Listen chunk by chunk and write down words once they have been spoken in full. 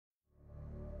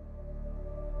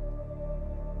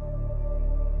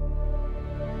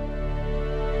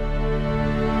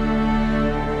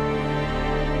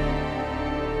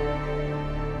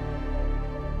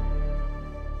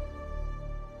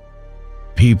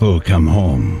People come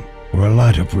home for a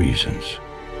lot of reasons.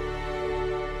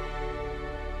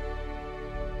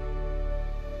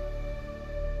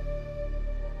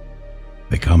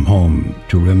 They come home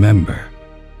to remember.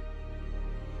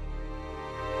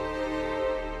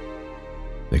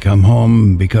 They come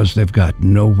home because they've got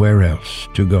nowhere else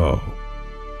to go.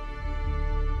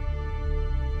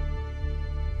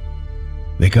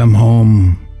 They come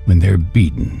home when they're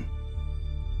beaten.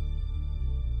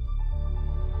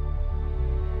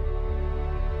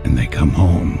 And they come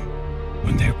home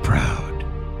when they're proud.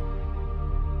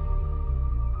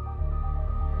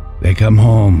 They come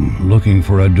home looking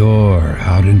for a door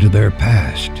out into their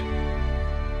past.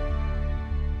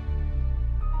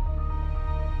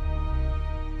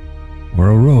 Or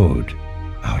a road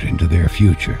out into their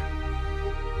future.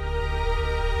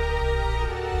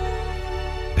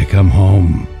 They come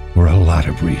home for a lot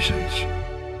of reasons.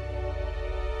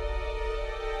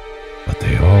 But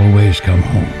they always come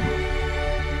home.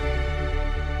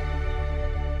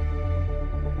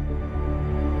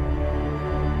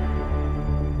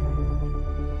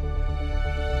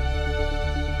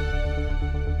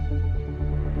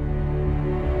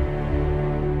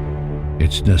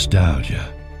 It's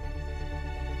nostalgia.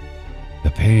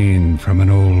 The pain from an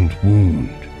old wound.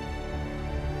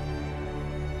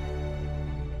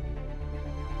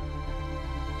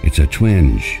 It's a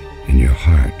twinge in your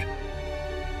heart.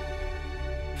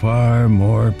 Far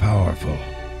more powerful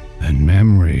than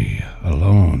memory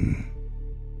alone.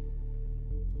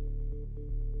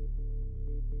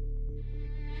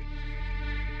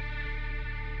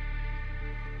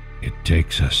 It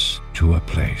takes us to a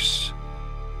place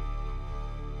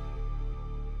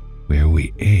where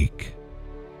we ache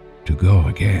to go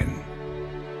again.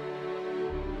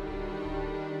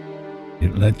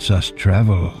 It lets us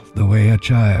travel the way a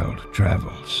child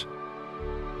travels,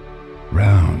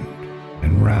 round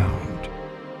and round,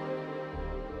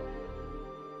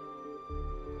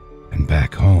 and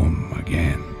back home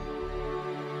again,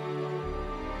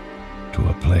 to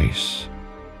a place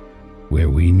where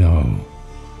we know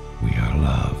we are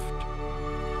loved.